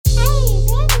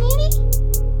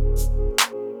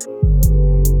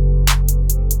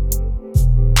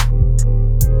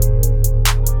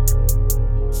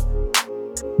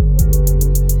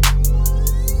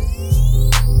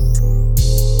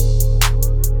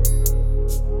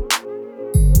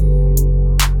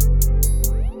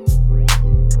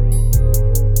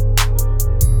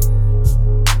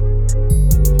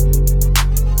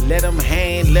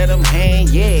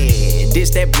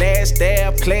This that blast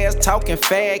style, players talking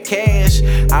fat cash.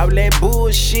 All that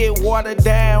bullshit watered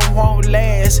down won't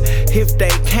last. If they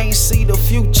can't see the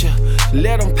future,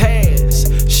 let them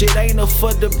pass. Shit ain't up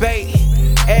for debate,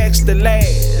 ask the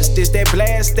last. This that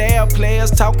blast style,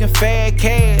 players talking fat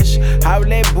cash. All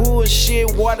that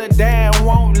bullshit watered down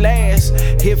won't last.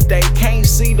 If they can't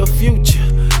see the future,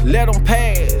 let them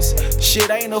pass. Shit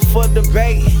ain't up for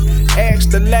debate, ask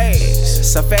the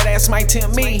last. So fat ass might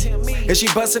tempt me if she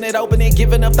bustin' it open and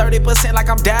giving up 30% like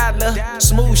I'm Dollar.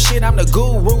 Smooth shit, I'm the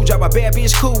guru. Drop a bad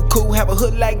bitch cool. Have a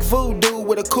hood like voodoo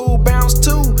with a cool bounce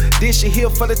too. This shit here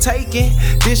for the taking.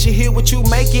 This shit here what you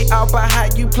make it. All by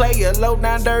how you play a low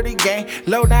down dirty game,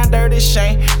 low down dirty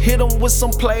shame. Hit them with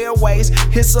some player ways,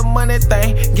 hit some money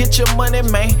thing. Get your money,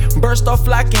 man. Burst off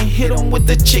like and hit them with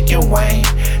the chicken wing.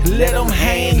 Let them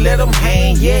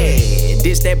hang, yeah.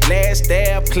 This that blast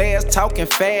style, players talking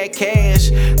fat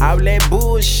cash. All that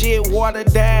bullshit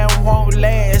watered down won't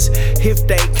last. If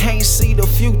they can't see the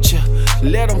future,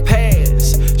 let them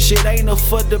pass. Shit ain't up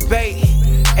for debate,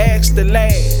 ask the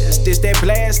last. This that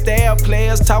blast style,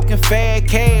 players talking fat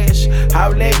cash.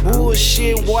 All that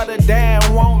bullshit watered down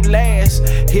won't last.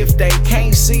 If they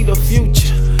can't see the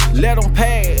future, let them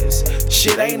pass.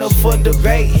 Shit ain't up for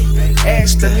debate,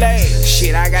 ask the last.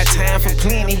 Shit, I got time for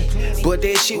plenty, but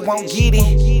that shit won't get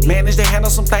it. Manage to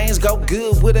handle some things, go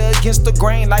good with her against the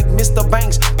grain like Mr.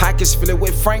 Banks. Pockets fill it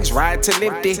with francs, ride till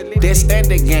empty. That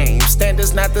standard game,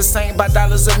 standards not the same, but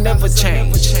dollars will never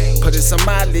change. Put in some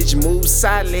mileage, move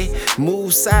silent,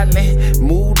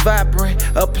 move vibrant.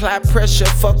 Apply pressure,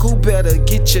 fuck who better.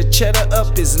 Get your cheddar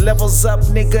up, it's levels up,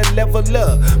 nigga, level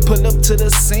up. Pull up to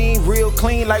the scene, real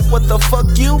clean, like what the fuck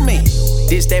you mean?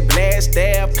 This that blast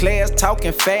style, players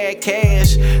talking fat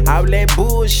cash. All that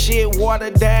bullshit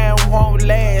watered down won't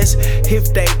last.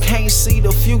 If they can't see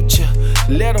the future,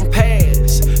 let them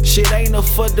pass. Shit ain't up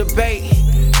for debate,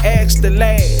 ask the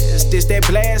last. This that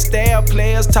blast style,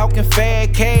 players talking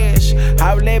fat cash.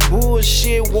 All that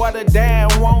bullshit watered down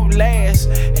won't last.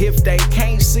 If they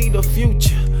can't see the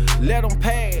future, let them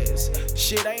pass.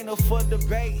 Shit ain't up for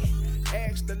debate,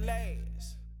 ask the last.